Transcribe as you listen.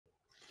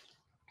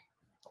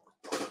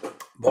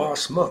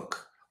Boss Monk.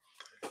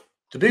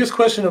 The biggest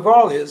question of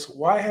all is,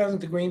 why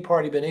hasn't the Green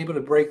Party been able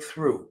to break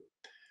through?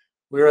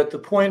 We're at the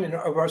point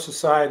of our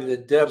society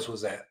that Debs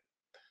was at.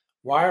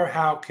 Why or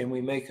how can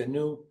we make a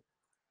new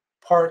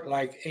party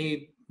like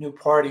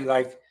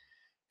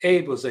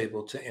Abe was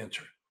able to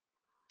enter?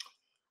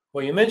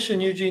 Well, you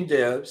mentioned Eugene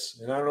Debs,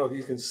 and I don't know if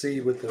you can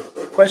see with the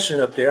question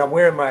up there. I'm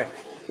wearing my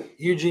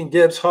Eugene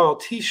Debs Hall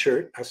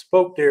t-shirt. I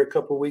spoke there a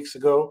couple of weeks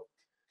ago.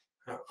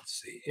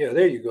 Let's see. Yeah,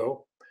 there you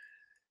go.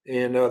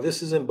 And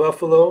this is in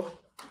Buffalo.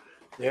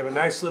 They have a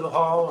nice little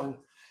hall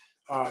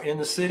in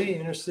the city,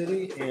 inner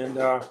city.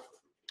 And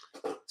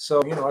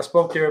so, I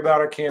spoke there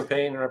about our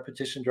campaign and our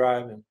petition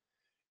drive and,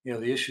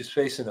 the issues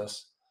facing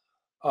us.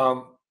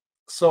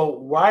 So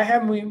why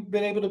haven't we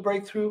been able to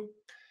break through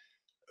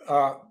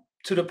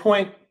to the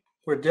point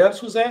where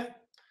Debs was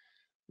at?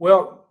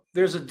 Well,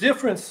 there's a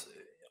difference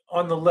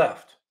on the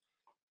left.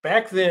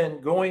 Back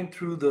then, going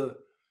through the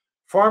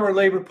farmer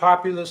labor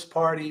populist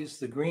parties,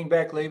 the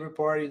Greenback Labor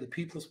Party, the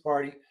People's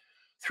Party,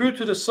 through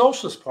to the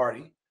Socialist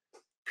Party,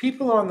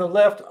 people on the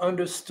left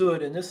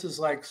understood, and this is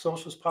like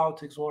socialist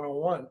politics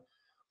 101,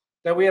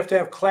 that we have to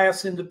have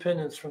class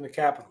independence from the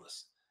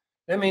capitalists.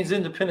 That means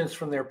independence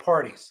from their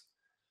parties,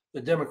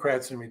 the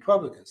Democrats and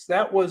Republicans.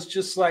 That was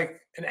just like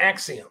an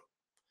axiom.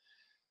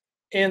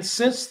 And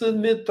since the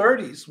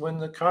mid-30s, when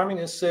the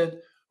communists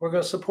said, we're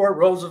going to support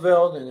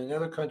Roosevelt and in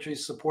other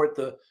countries support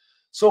the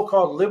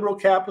so-called liberal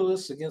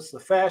capitalists against the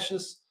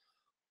fascists,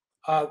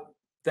 that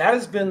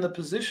has been the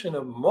position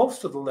of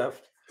most of the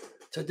left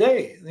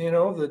today.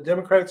 The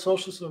Democratic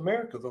Socialists of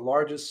America, the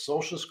largest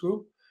socialist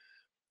group,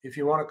 if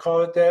you want to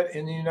call it that,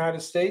 in the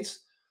United States,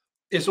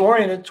 is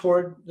oriented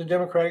toward the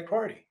Democratic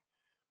Party.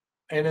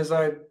 And as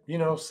I,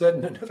 said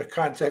in another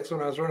context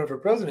when I was running for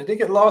president, they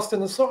get lost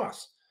in the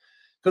sauce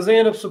because they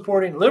end up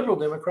supporting liberal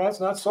Democrats,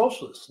 not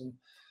socialists. And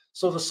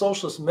so the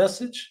socialist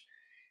message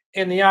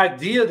and the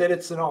idea that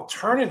it's an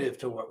alternative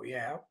to what we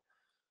have,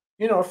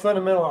 a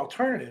fundamental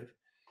alternative,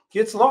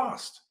 gets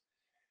lost.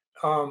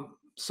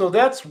 So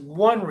that's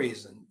one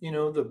reason,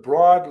 the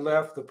broad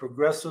left, the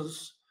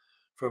progressives,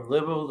 from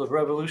liberal to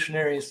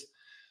revolutionaries,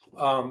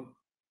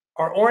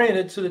 are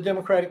oriented to the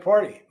Democratic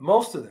Party,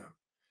 most of them.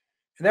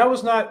 And that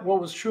was not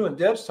what was true in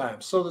Debs' time.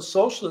 So the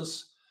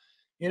socialists,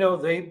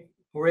 they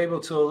were able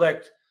to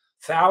elect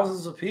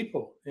thousands of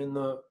people in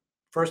the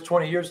first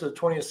 20 years of the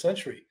 20th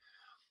century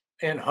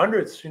and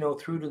hundreds,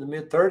 through to the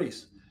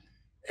mid-30s.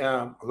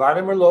 A lot of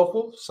them were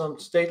local, some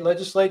state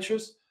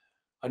legislatures,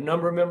 a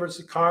number of members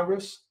of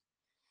Congress.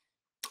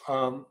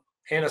 And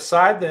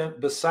beside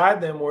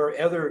them were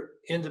other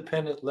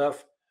independent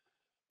left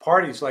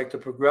parties like the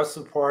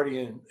Progressive Party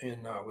in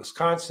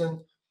Wisconsin,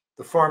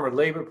 the Farmer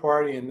Labor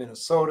Party in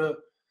Minnesota,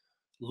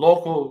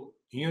 local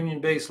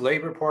union-based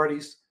labor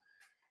parties.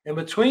 And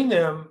between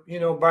them,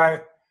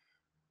 by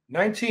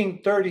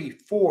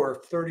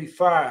 1934,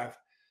 35,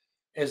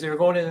 as they were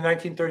going into the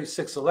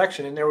 1936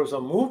 election, and there was a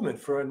movement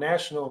for a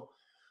national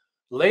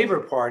labor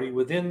party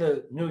within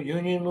the new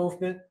union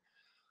movement,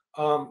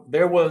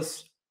 there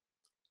was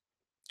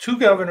 2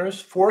 governors,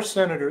 4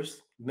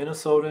 senators,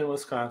 Minnesota and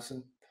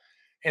Wisconsin,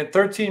 and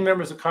 13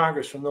 members of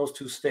Congress from those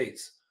 2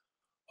 states,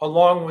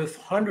 along with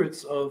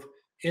hundreds of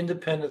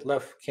independent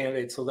left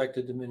candidates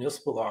elected to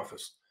municipal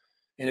office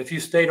and a few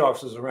state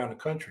offices around the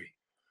country.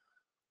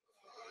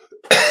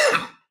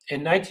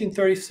 In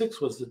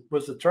 1936 was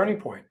the turning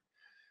point.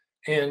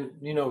 And,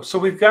 so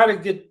we've got to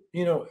get,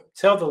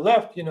 tell the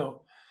left,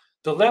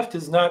 the left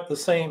is not the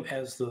same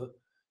as the,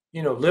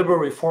 liberal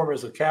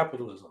reformers of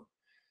capitalism.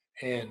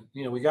 And,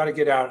 we got to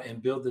get out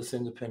and build this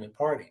independent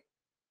party.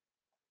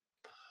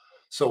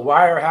 So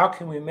why or how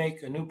can we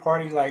make a new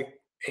party like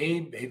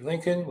Abe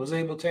Lincoln was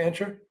able to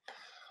enter?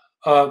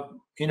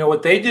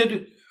 What they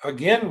did,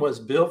 again, was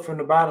built from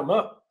the bottom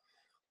up,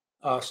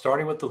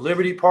 starting with the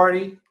Liberty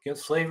Party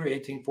against slavery,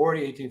 1840,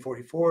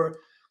 1844,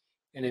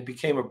 and it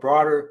became a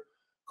broader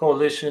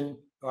coalition.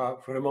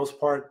 For the most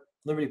part,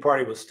 Liberty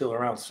Party was still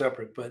around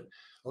separate, but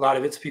a lot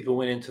of its people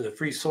went into the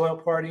Free Soil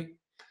Party,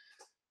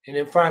 and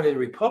then finally the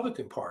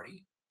Republican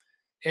Party.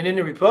 And in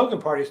the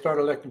Republican Party,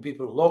 started electing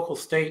people to local,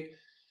 state,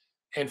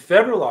 and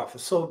federal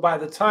office. So by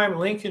the time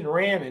Lincoln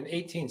ran in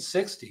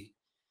 1860,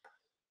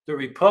 the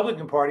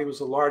Republican Party was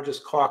the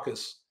largest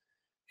caucus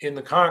in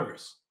the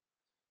Congress.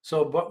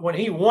 So, but when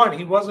he won,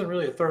 he wasn't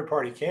really a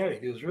third-party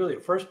candidate. He was really a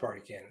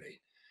first-party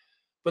candidate.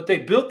 But they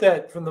built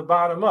that from the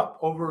bottom up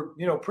over,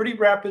 pretty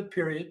rapid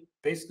period,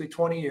 basically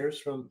 20 years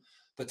from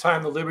the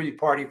time the Liberty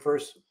Party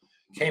first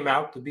came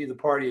out to be the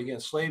party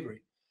against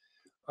slavery.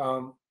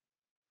 And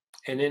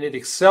then it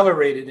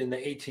accelerated in the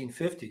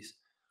 1850s.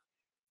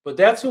 But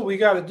that's what we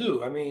got to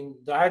do. I mean,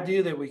 the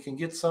idea that we can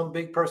get some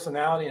big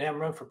personality and have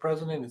him run for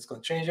president and it's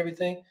going to change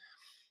everything,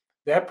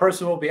 that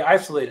person will be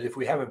isolated if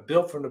we haven't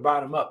built from the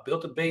bottom up,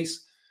 built a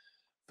base,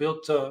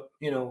 built,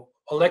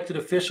 elected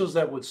officials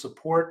that would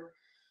support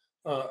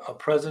a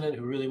president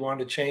who really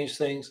wanted to change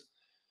things.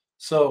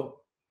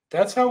 So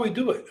that's how we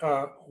do it.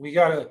 We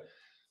got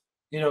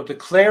to,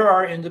 declare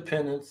our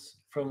independence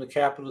from the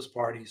capitalist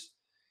parties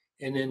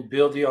and then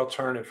build the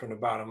alternative from the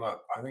bottom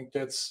up. I think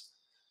that's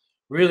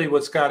really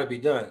what's got to be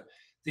done.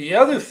 The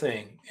other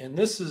thing, and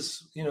this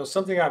is,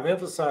 something I've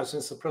emphasized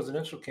since the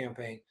presidential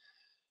campaign,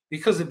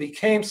 because it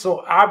became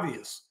so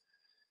obvious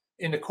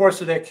in the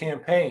course of that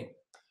campaign,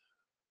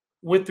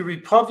 with the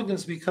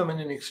Republicans becoming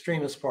an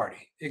extremist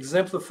party,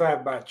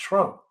 exemplified by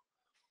Trump,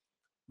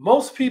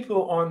 most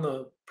people on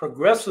the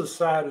progressive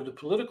side of the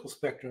political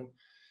spectrum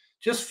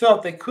just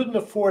felt they couldn't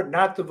afford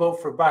not to vote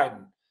for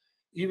Biden,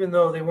 even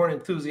though they weren't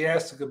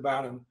enthusiastic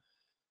about him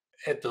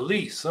at the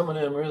least. Some of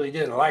them really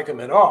didn't like him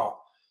at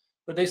all,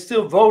 but they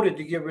still voted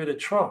to get rid of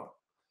Trump.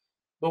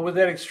 But with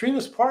that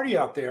extremist party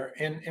out there,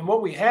 and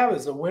what we have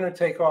is a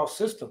winner-take-all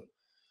system.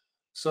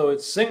 So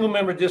it's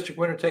single-member district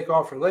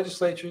winner-take-all for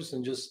legislatures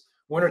and just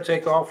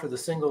winner-take-all for the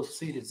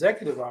single-seat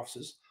executive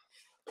offices.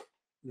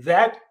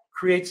 That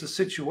creates a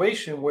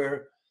situation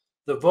where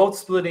the vote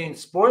splitting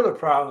spoiler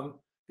problem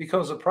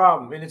becomes a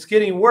problem. And it's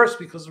getting worse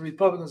because the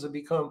Republicans have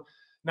become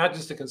not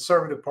just a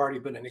conservative party,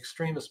 but an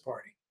extremist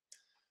party.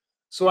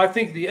 So I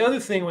think the other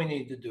thing we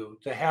need to do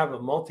to have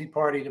a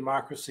multi-party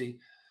democracy,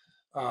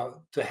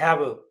 to have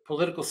a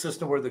political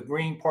system where the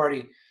Green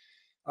Party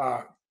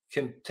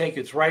can take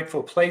its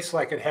rightful place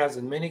like it has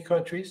in many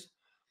countries,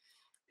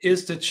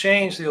 is to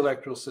change the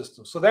electoral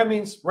system. So that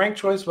means ranked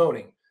choice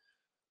voting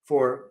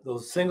for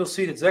those single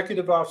seat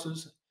executive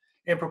offices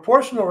and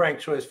proportional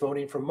ranked choice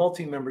voting for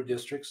multi-member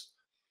districts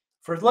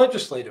for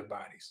legislative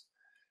bodies.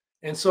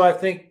 And so I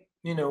think,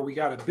 we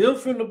got to build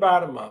from the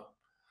bottom up.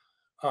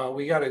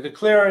 We got to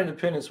declare our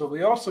independence, but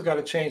we also got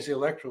to change the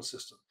electoral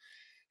system.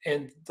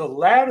 And the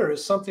latter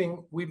is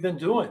something we've been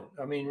doing.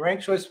 I mean,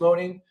 ranked choice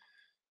voting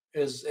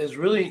has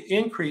really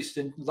increased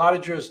in a lot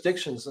of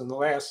jurisdictions in the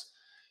last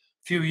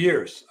few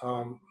years.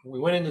 We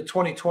went into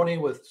 2020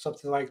 with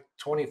something like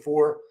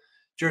 24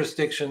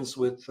 jurisdictions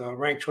with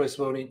ranked choice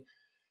voting,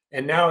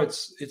 and now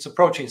it's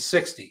approaching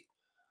 60.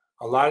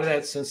 A lot of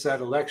that since that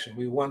election.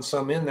 We won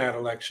some in that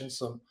election,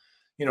 some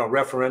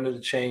referenda to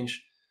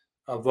change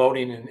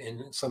voting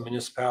in some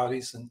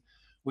municipalities, and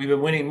we've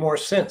been winning more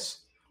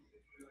since.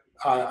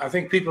 I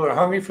think people are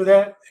hungry for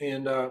that,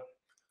 and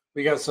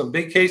we got some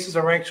big cases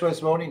of ranked choice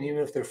voting, even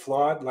if they're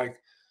flawed, like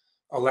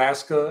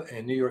Alaska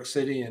and New York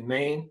City and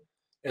Maine,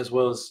 as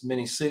well as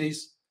many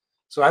cities.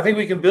 So I think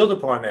we can build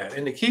upon that.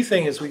 And the key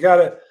thing is we got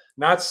to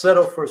not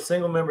settle for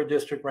single-member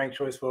district ranked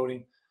choice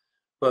voting,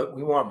 but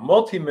we want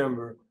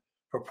multi-member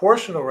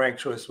proportional ranked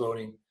choice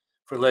voting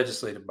for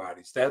legislative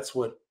bodies. That's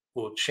what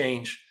will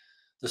change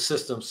the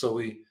system so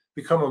we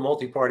become a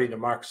multi-party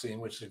democracy in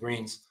which the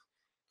Greens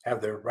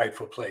have their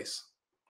rightful place.